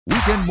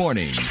Weekend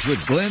Mornings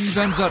with Glenn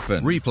van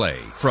Zutphen. Replay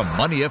from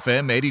Money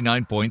FM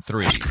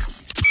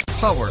 89.3.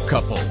 Power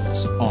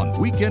Couples on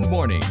Weekend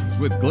Mornings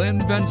with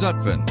Glenn van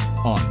Zutphen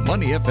on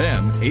Money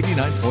FM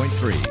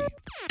 89.3.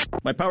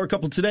 My power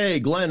couple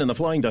today, Glenn and the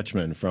Flying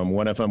Dutchman from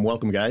 1FM.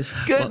 Welcome, guys.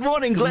 Good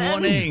morning, Glenn. Good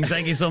morning.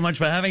 Thank you so much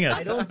for having us.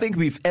 I don't think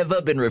we've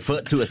ever been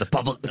referred to as a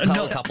power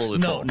couple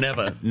before.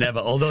 No, never.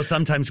 Although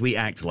sometimes we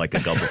act like a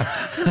couple.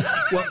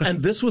 Well,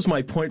 and this was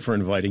my point for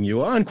inviting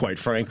you on, quite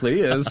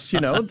frankly, is,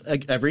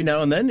 every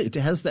now and then it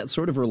has that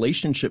sort of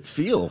relationship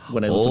feel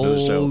when I listen to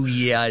the show. Oh,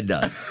 yeah, it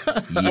does.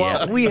 Yeah.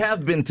 Well, we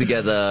have been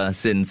together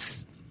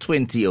since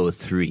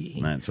 2003.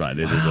 That's right.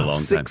 It is a long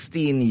time.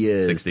 16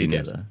 years 16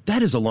 years. together.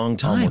 That is a long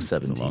time. Almost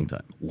 17. It's a long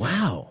time.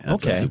 Wow.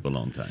 That's okay. a super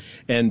long time.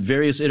 And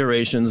various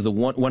iterations. The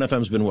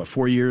 1FM's been,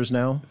 4 years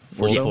now?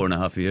 Four and a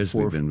half years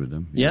we've been with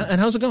them. Yeah.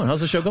 And how's it going? How's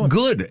the show going?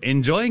 Good.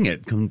 Enjoying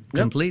it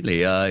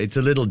completely. It's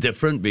a little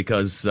different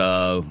because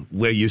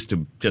we're used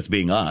to just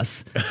being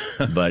us.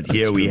 But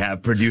here we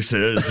have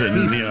producers.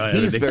 And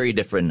He's very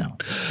different now.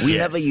 We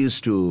never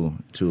used to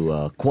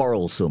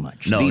quarrel so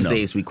much. These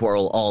days we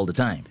quarrel all the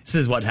time. This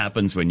is what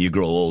happens when you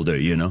grow older,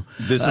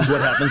 This is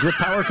what happens with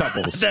power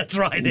couples. That's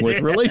right.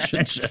 With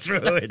relationships.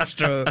 It's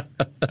true.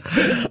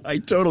 I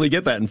totally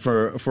get that. And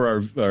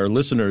for our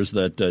listeners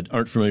that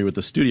aren't familiar with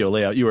the studio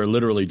layout, you are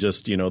literally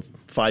just,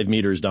 5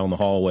 meters down the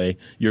hallway.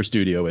 Your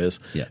studio is.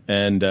 Yeah.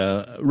 And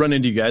run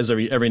into you guys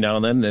every now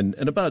and then.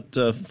 And about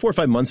 4 or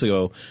 5 months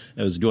ago,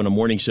 I was doing a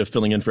morning shift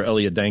filling in for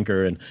Elliot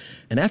Danker.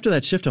 And after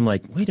that shift, I'm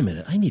like, wait a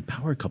minute, I need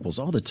power couples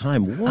all the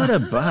time. What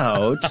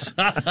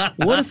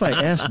if I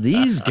ask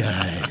these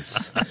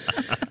guys?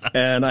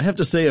 And I have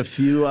to say, a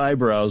few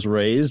eyebrows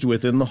raised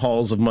within the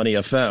halls of Money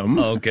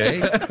FM. Okay.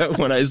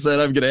 When I said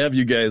I'm going to have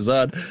you guys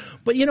on.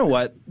 But you know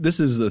what? This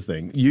is the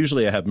thing.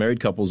 Usually I have married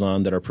couples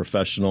on that are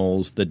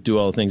professionals, that do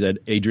all the things. I had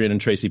Adrian and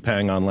Tracy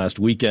Pang on last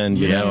weekend,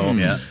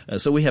 Yeah.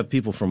 So we have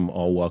people from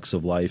all walks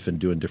of life and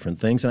doing different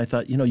things. And I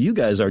thought, you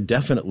guys are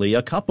definitely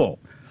a couple.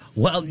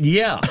 Well,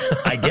 yeah,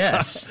 I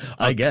guess.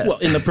 Well,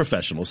 in the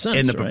professional sense.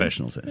 In the right?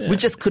 professional sense. Yeah. We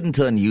just couldn't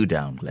turn you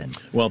down, Glenn.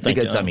 Well, thank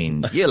because,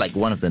 you. you're like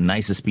one of the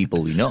nicest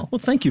people we know. Well,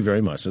 thank you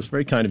very much. That's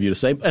very kind of you to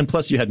say. And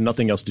plus, you had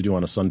nothing else to do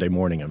on a Sunday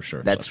morning, I'm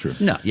sure. That's true.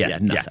 No,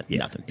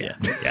 Nothing.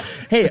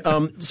 Hey,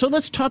 so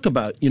let's talk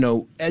about,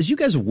 as you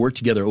guys have worked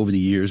together over the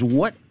years,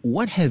 what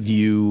have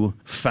you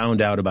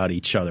found out about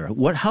each other?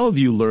 How have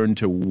you learned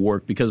to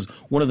work? Because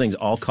one of the things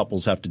all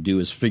couples have to do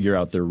is figure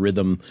out their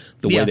rhythm,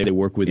 the way they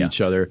work with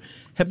each other.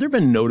 Have there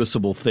been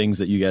noticeable things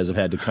that you guys have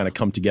had to kind of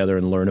come together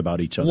and learn about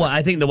each other? Well,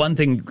 I think the one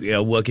thing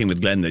working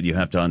with Glenn that you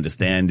have to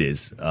understand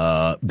is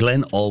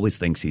Glenn always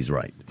thinks he's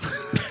right.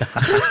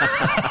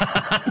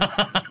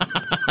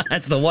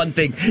 That's the one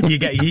thing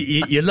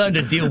you learn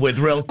to deal with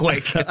real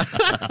quick.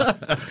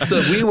 So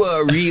if we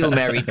were a real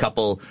married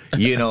couple,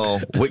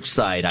 which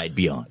side I'd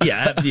be on.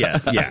 Yeah.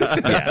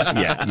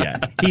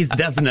 He's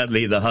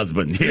definitely the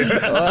husband here.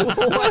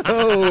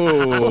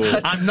 Whoa.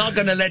 I'm not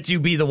going to let you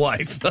be the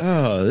wife.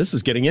 Oh, this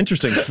is getting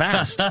interesting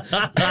fast.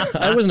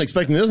 I wasn't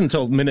expecting this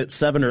until minute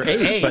 7 or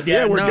 8. But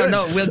we're good.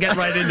 No, we'll get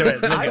right into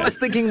it. I was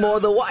thinking more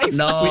the wife.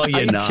 No,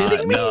 you're not.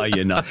 Kidding me? No,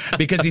 you're not.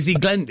 Because you see,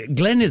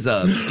 Glenn's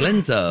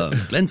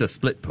a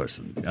split person.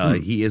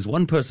 He is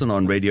one person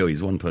on radio,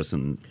 he's one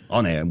person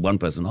on air, and one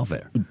person off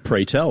air.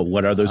 Pray tell,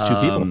 what are those two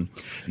people?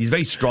 He's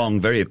very strong,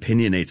 very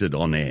opinionated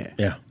on air.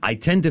 Yeah. I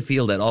tend to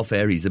feel that off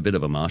air he's a bit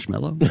of a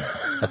marshmallow.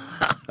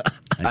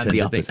 I'm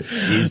the opposite.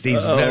 He's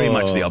very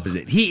much the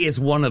opposite. He is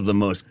one of the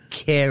most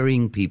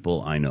caring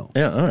people I know.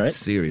 Yeah, all right.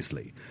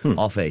 Seriously.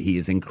 Off air, he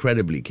is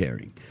incredibly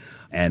caring.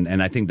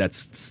 And I think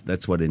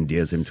that's what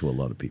endears him to a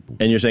lot of people.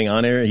 And you're saying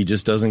on air, he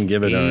just doesn't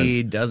give it on?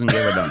 He doesn't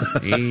give it on.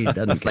 He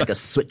doesn't. It's like a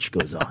switch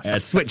goes on. A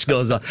switch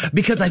goes on.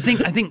 Because I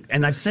think,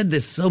 and I've said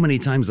this so many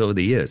times over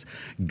the years,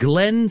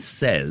 Glenn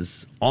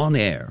says on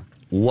air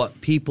what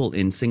people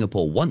in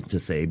Singapore want to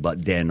say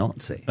but dare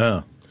not say.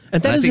 Oh.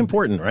 And that is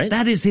important, right?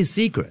 That is his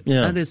secret.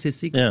 Yeah. That is his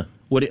secret. Yeah.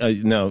 What?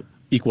 Now,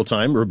 equal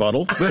time,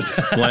 rebuttal.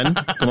 Glenn,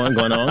 come on,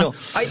 Glenn on. No,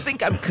 I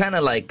think I'm kind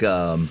of like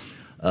a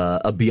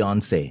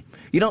Beyonce.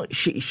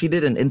 She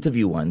did an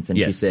interview once, and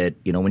she said,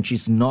 when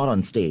she's not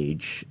on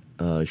stage,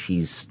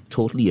 she's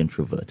totally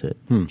introverted.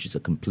 She's a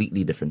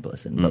completely different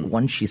person. But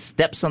once she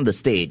steps on the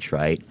stage,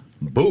 right,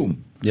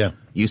 boom. Yeah.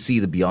 You see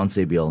the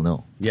Beyonce we all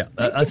know. Yeah.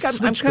 I'm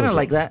kind of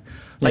like that.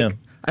 Like,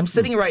 I'm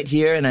sitting right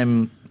here, and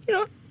I'm,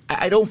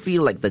 I don't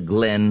feel like the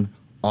Glenn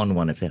on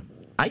 1FM.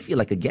 I feel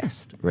like a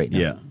guest right now.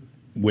 Yeah.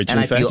 Which, and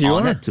in I fact, feel you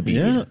honored are. to be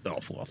here. here. Oh,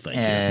 well, thank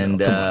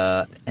you.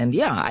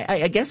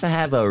 I guess I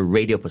have a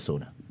radio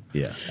persona.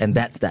 Yeah. And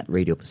that's that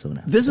radio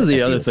persona. This is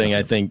the other thing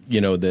I think,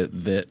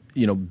 that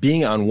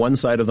being on one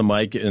side of the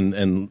mic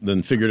and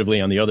then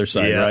figuratively on the other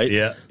side, right?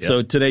 Yeah.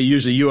 So today,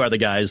 usually you are the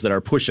guys that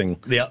are pushing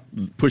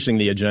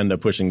the agenda,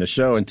 pushing the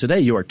show. And today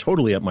you are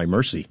totally at my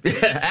mercy.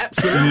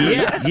 Absolutely.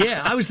 Yes.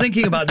 Yeah, I was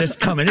thinking about this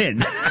coming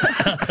in.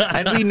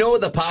 And we know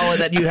the power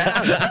that you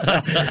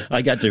have.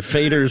 I got your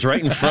faders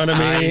right in front of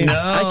me. I know.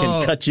 I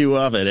can cut you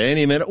off at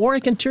any minute, or I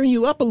can turn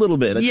you up a little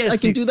bit. Yes, I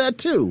can do that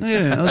too.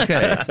 Yeah,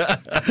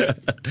 okay.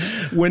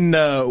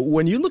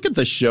 When you look at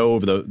the show,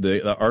 over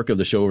the arc of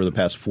the show over the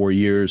past 4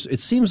 years, it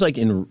seems like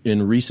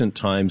in recent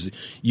times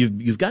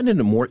you've gotten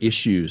into more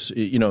issues.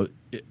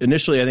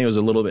 Initially, I think it was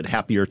a little bit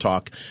happier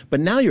talk, but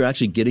now you're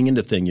actually getting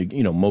into things,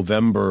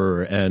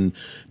 Movember and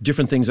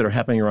different things that are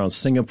happening around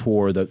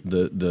Singapore,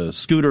 the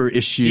scooter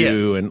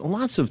issue, and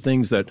lots of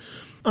things that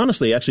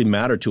honestly actually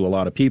matter to a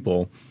lot of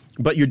people.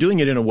 But you're doing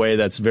it in a way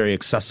that's very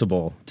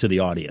accessible to the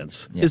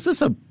audience. Yeah. Is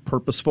this a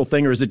purposeful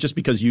thing, or is it just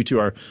because you two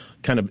are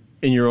kind of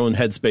in your own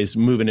headspace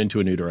moving into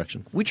a new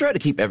direction? We try to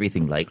keep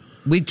everything light.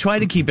 We try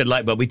to keep it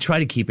light, but we try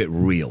to keep it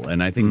real,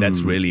 and I think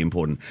that's really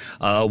important.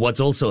 What's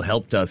also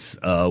helped us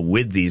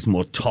with these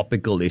more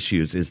topical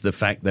issues is the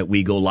fact that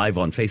we go live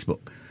on Facebook.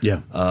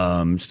 Yeah.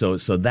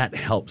 So that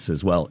helps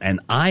as well. And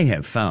I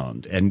have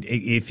found, and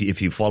if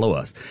you follow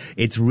us,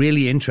 it's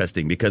really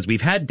interesting because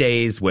we've had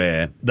days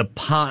where the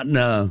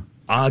partner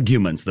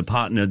arguments, the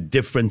partner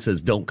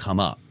differences don't come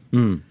up.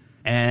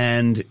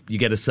 And you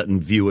get a certain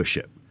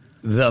viewership.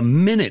 The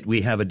minute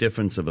we have a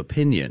difference of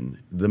opinion,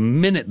 the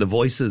minute the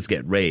voices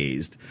get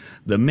raised,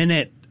 the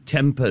minute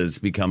tempers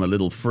become a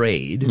little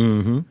frayed,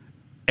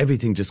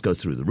 everything just goes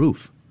through the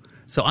roof.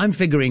 So I'm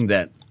figuring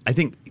that I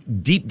think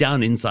deep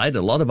down inside,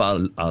 a lot of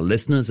our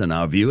listeners and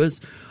our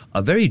viewers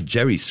are very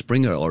Jerry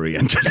Springer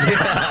oriented.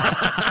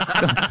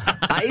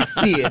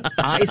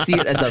 I see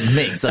it as a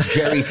mix of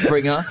Jerry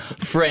Springer,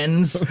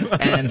 Friends,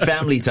 and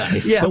Family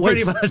Ties. Yeah, but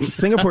pretty much.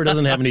 Singapore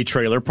doesn't have any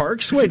trailer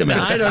parks. Wait a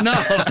minute. I don't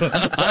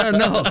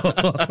know.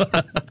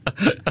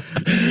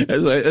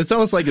 It's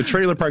almost like a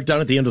trailer park down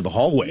at the end of the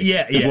hallway.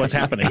 Is what's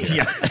happening.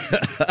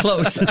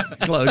 Close.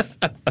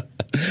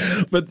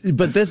 But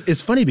this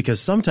it's funny because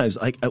sometimes,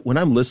 when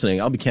I'm listening,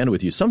 I'll be candid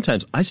with you.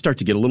 Sometimes I start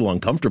to get a little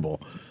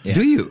uncomfortable. Yeah.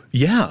 Do you?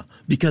 Yeah,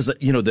 because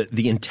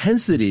the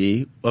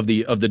intensity of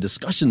the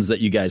discussions that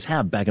you guys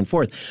have back and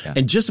forth,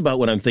 and just about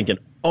when I'm thinking,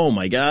 oh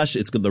my gosh,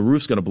 the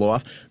roof's going to blow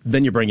off,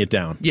 then you bring it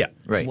down. Yeah,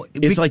 right.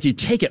 It's like you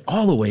take it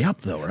all the way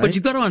up, though, right? But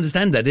you've got to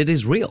understand that it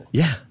is real.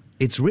 Yeah,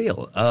 it's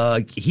real.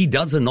 He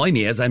does annoy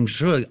me, as I'm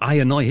sure I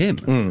annoy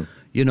him.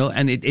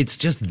 And it's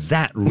just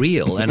that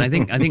real. And I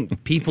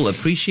think people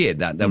appreciate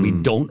that we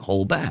don't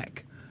hold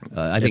back.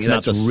 I think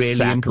that's not the really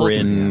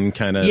saccharine important.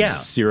 kind of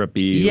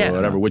syrupy or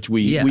whatever, which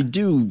we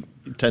do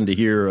tend to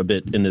hear a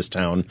bit in this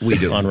town. We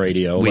do on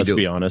radio. Let's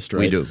be honest,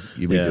 right?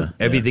 We do.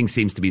 Everything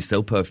seems to be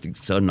so perfect,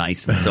 so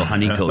nice, and so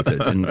honey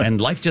coated,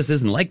 and life just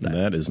isn't like that.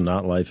 That is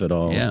not life at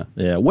all.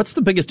 Yeah. What's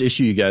the biggest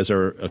issue you guys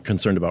are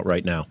concerned about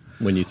right now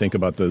when you think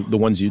about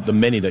the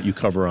many that you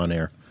cover on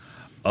air?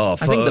 I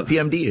think the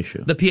PMD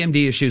issue. The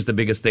PMD issue is the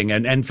biggest thing,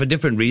 and for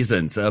different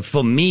reasons.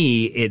 For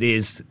me, it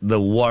is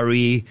the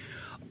worry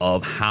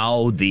of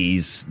how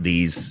these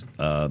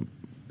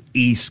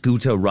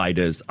e-scooter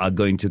riders are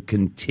going to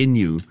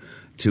continue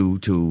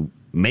to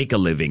make a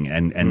living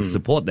and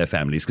support their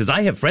families. Because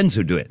I have friends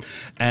who do it.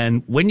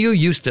 And when you're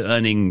used to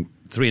earning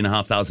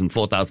 $3,500,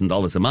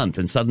 $4,000 a month,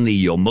 and suddenly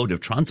your mode of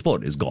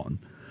transport is gone,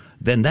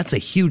 then that's a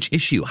huge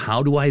issue.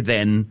 How do I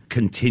then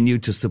continue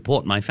to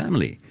support my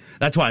family?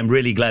 That's why I'm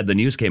really glad the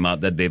news came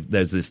out that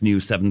there's this new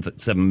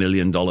 $7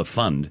 million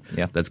fund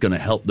that's going to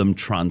help them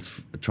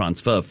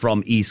transfer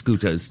from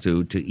e-scooters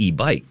to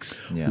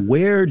e-bikes. Yeah.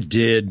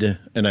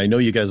 And I know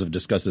you guys have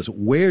discussed this,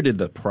 where did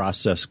the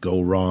process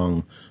go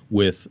wrong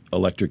with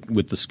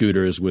the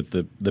scooters, with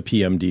the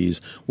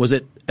PMDs? Was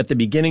it at the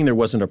beginning there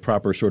wasn't a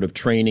proper sort of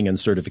training and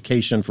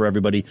certification for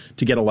everybody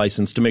to get a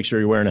license, to make sure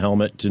you're wearing a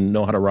helmet, to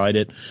know how to ride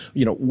it?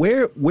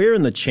 Where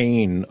in the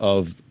chain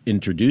of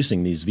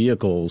introducing these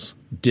vehicles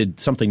did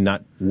something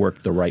not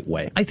work the right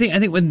way? I think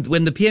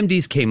when the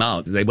PMDs came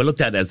out, they were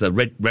looked at as a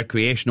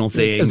recreational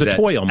thing, as a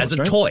toy almost, as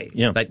a toy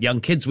that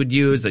young kids would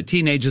use, that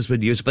teenagers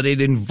would use, but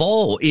it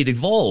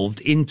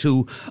evolved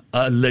into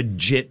a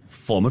legit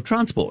form of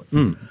transport.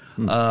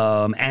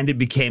 And it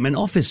became an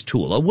office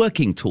tool, a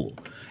working tool.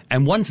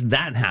 And once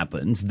that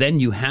happens, then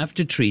you have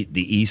to treat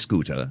the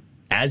e-scooter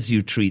as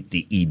you treat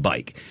the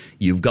e-bike.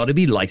 You've got to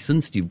be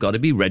licensed. You've got to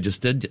be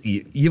registered.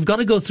 You've got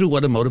to go through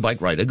what a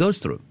motorbike rider goes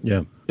through.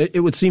 Yeah.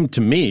 It would seem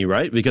to me,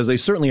 right? Because they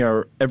certainly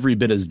are every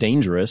bit as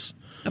dangerous.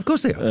 Of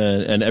course they are.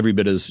 And every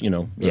bit as,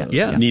 needing some kind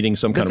of regulation.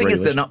 The thing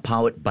is, they're not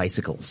powered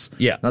bicycles.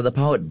 Yeah. Now, the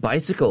powered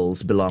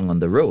bicycles belong on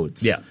the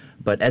roads. Yeah.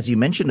 But as you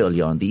mentioned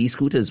earlier on, the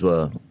e-scooters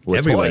were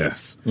everywhere.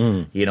 Toys.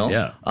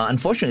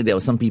 Unfortunately, there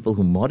were some people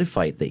who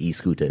modified the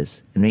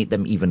e-scooters and made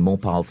them even more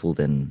powerful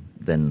than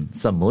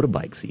some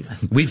motorbikes even.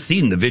 We've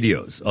seen the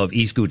videos of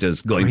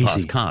e-scooters going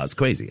past cars.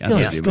 Crazy.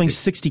 It's going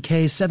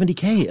 60K,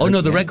 70K. Oh,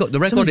 no, the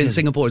record in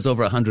Singapore is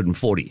over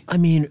 140. I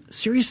mean,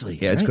 seriously.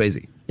 Yeah, it's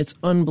crazy. It's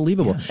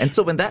unbelievable. Yeah. And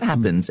so when that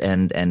happens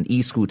and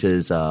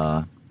e-scooters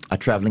are are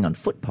traveling on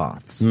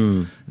footpaths,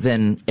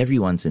 then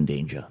everyone's in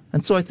danger.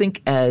 And so I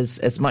think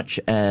as much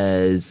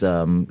as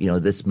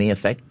this may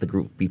affect the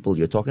group of people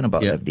you're talking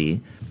about,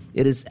 FD,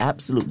 it is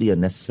absolutely a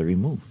necessary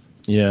move.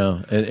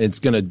 Yeah, and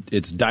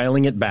it's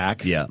dialing it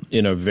back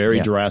in a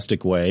very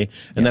drastic way,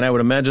 and then I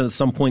would imagine at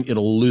some point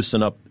it'll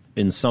loosen up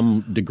in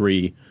some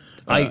degree.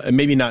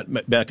 Maybe not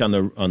back on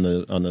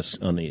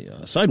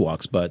the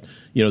sidewalks, but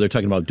they're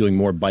talking about doing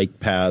more bike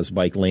paths,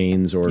 bike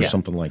lanes, or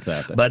something like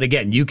that. But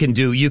again, you can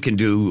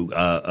do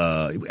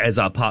as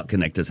our park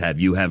connectors have.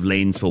 You have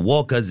lanes for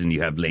walkers and you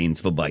have lanes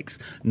for bikes.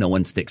 No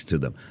one sticks to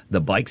them.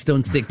 The bikes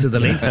don't stick to the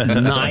lanes.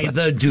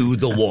 Neither do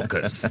the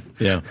walkers.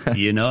 Yeah,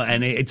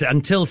 and it's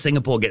until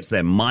Singapore gets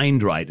their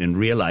mind right and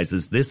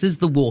realizes this is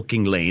the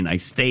walking lane, I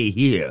stay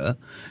here,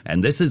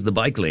 and this is the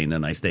bike lane,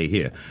 and I stay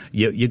here.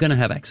 You're going to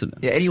have accidents.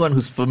 Yeah, anyone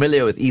who's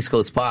familiar with East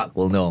Coast Park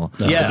will know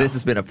that this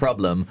has been a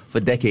problem for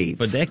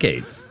decades.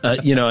 I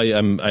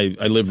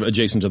live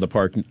adjacent to the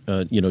park.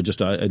 I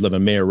live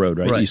on Mayor Road,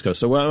 right? East Coast.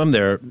 So I'm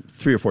there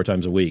 3 or 4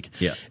 times a week.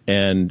 Yeah,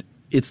 and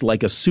it's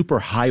like a super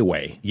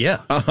highway.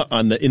 Yeah,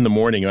 in the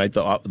morning, right?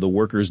 The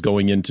workers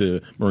going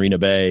into Marina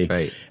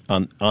Bay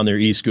on their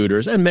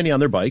e-scooters and many on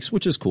their bikes,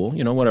 which is cool.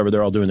 Whatever,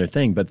 they're all doing their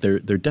thing. But there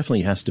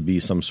definitely has to be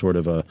some sort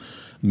of a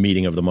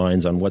meeting of the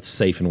minds on what's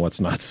safe and what's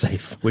not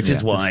safe. Which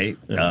is why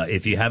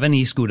if you have an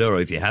e-scooter or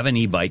if you have an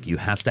e-bike, you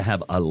have to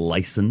have a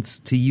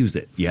license to use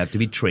it. You have to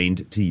be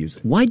trained to use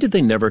it. Why did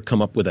they never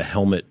come up with a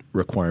helmet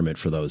requirement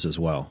for those as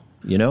well?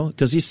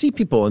 Because you see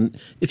people, and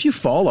if you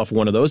fall off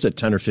one of those at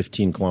 10 or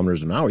 15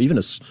 kilometers an hour, even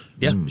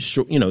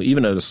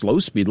even at a slow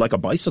speed like a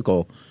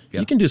bicycle,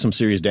 you can do some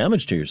serious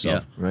damage to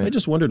yourself. Yeah, right. I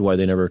just wondered why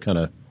they never kind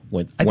of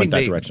went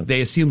that direction. They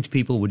assumed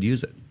people would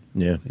use it.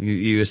 Yeah,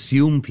 you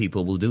assume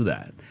people will do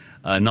that,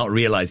 not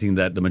realizing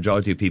that the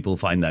majority of people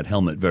find that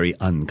helmet very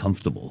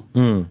uncomfortable.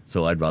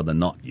 So I'd rather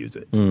not use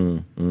it.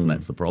 And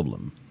that's the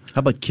problem. How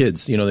about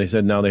kids? They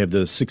said now they have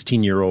the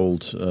 16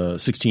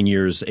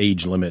 years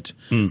age limit.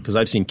 Because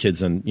I've seen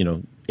kids on,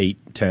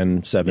 8,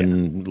 10,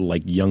 7,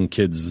 like young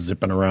kids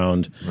zipping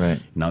around. Right.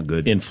 Not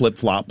good. In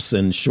flip-flops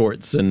and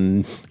shorts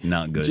and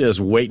not good. Just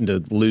waiting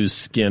to lose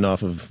skin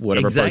off of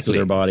whatever parts of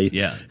their body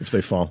if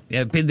they fall.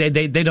 Yeah,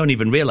 they don't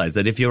even realize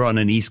that if you're on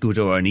an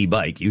e-scooter or an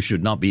e-bike, you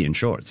should not be in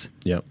shorts.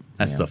 Yeah.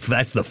 That's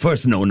the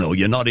first no.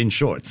 You're not in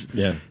shorts.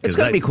 Yeah. It's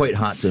going to be quite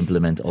hard to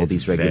implement all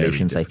these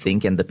regulations, I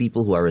think, and the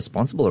people who are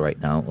responsible right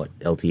now,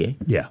 LTA?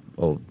 Yeah.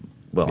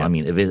 I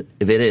mean, if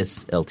it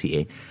is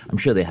LTA, I'm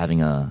sure they're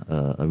having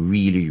a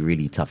really,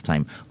 really tough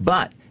time.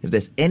 But if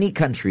there's any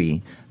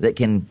country that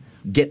can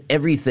get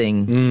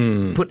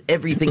everything, put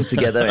everything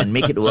together and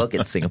make it work,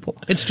 it's Singapore.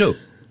 It's true.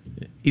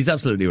 He's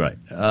absolutely right.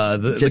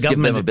 Just give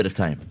them a bit of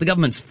time. The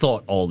government's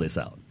thought all this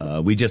out.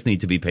 We just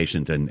need to be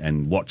patient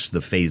and watch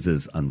the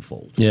phases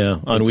unfold. Yeah,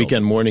 on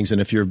weekend mornings.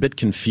 And if you're a bit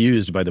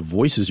confused by the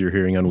voices you're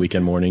hearing on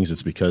weekend mornings,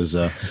 it's because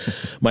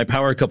my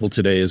power couple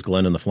today is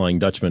Glenn and the Flying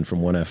Dutchman from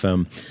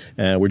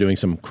 1FM. We're doing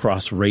some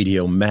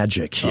cross-radio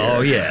magic here.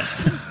 Oh,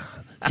 yes.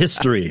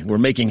 History. We're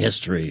making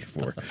history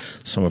for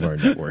some of our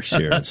networks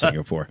here in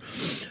Singapore.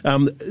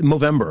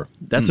 Movember.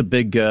 That's a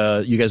big,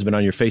 you guys have been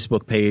on your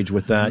Facebook page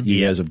with that.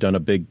 You guys have done a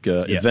big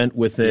event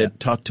with it. Yeah.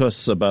 Talk to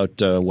us about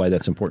why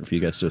that's important for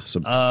you guys to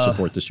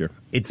support this year.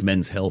 It's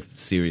men's health,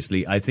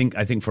 seriously. I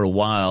think for a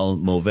while,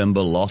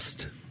 Movember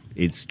lost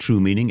its true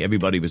meaning.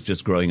 Everybody was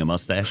just growing a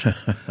mustache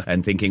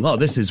and thinking, oh,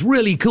 this is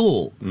really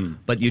cool.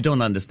 But you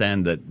don't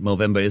understand that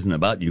Movember isn't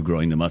about you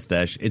growing the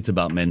mustache. It's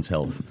about men's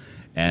health.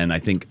 And I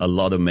think a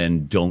lot of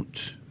men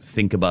don't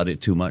think about it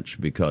too much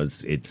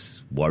because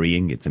it's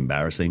worrying, it's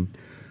embarrassing.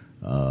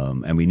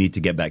 And we need to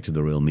get back to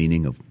the real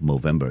meaning of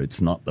Movember.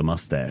 It's not the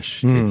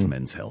mustache, it's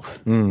men's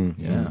health.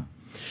 Yeah.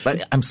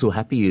 But I'm so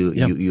happy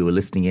you were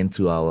listening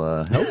into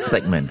our health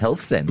segment,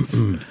 Health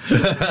Sense.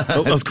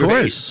 Of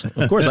course.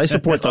 I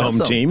support the home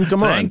team.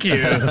 Come on. Thank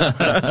you.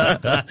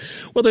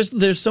 Well,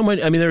 there's so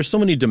many. I mean, there are so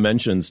many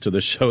dimensions to the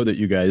show that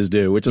you guys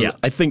do, which is,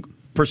 I think,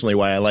 personally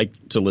why I like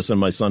to listen.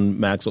 My son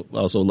Max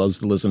also loves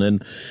to listen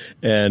in,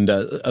 and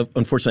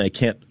unfortunately, I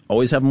can't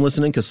always have him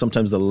listening because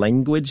sometimes the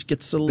language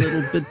gets a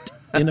little bit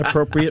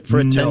inappropriate for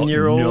a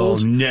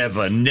 10-year-old.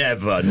 No, never,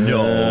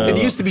 no. It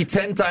used to be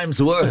 10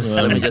 times worse.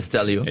 Let me just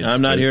tell you.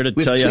 I'm not here to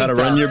tell you how to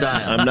run your.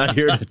 I'm not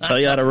here to tell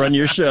you how to run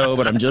your show,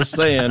 but I'm just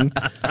saying.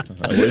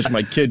 I wish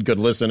my kid could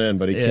listen in,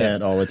 but he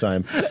can't all the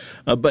time.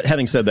 But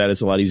having said that,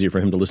 it's a lot easier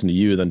for him to listen to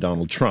you than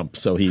Donald Trump,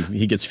 so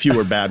he gets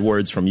fewer bad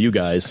words from you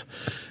guys.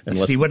 And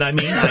see what I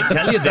mean? I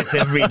tell you this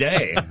every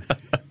day.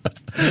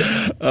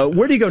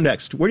 Where do you go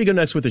next? Where do you go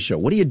next with the show?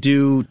 What do you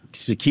do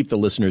to keep the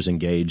listeners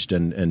engaged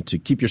and to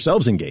keep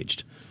yourselves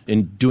engaged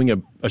in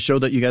doing a show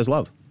that you guys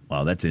love?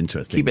 Wow, that's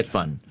interesting. Keep it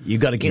fun. You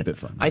got to keep it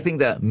fun. I think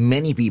that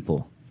many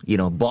people,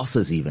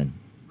 bosses even,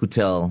 who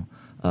tell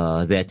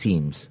their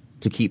teams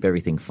to keep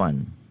everything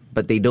fun,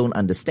 but they don't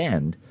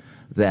understand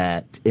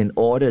that in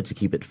order to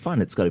keep it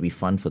fun, it's got to be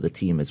fun for the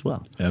team as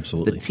well.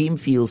 Absolutely. The team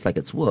feels like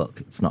it's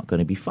work. It's not going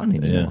to be fun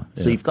anymore.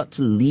 So you've got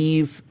to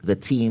leave the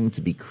team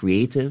to be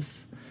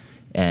creative.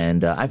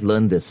 And I've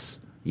learned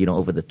this,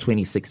 over the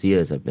 26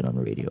 years I've been on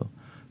radio.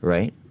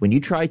 right? When you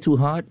try too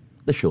hard,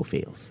 the show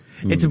fails.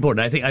 It's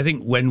important. I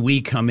think when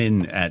we come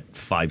in at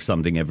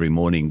 5-something every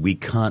morning, we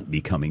can't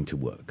be coming to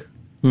work.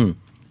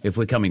 If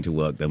we're coming to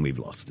work, then we've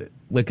lost it.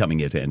 We're coming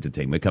here to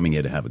entertain. We're coming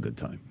here to have a good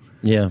time.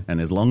 Yeah.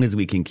 And as long as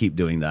we can keep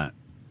doing that,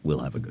 we'll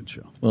have a good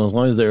show. Well, as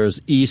long as there's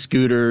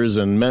e-scooters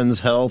and men's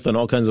health and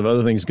all kinds of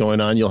other things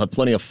going on, you'll have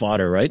plenty of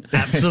fodder, right?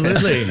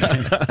 Absolutely.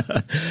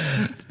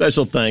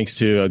 Special thanks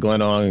to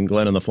Glenn Ong and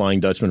Glenn and the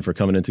Flying Dutchman for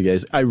coming in today.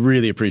 I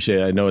really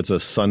appreciate it. I know it's a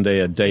Sunday,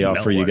 a day off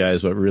for you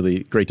guys, but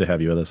really great to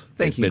have you with us.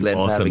 Thank you, Glenn,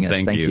 awesome. for having us.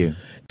 Thank you.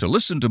 To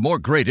listen to more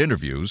great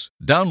interviews,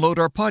 download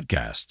our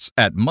podcasts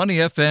at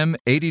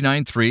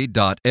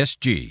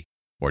moneyfm893.sg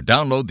or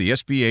download the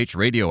SPH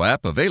radio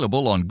app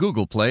available on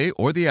Google Play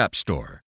or the App Store.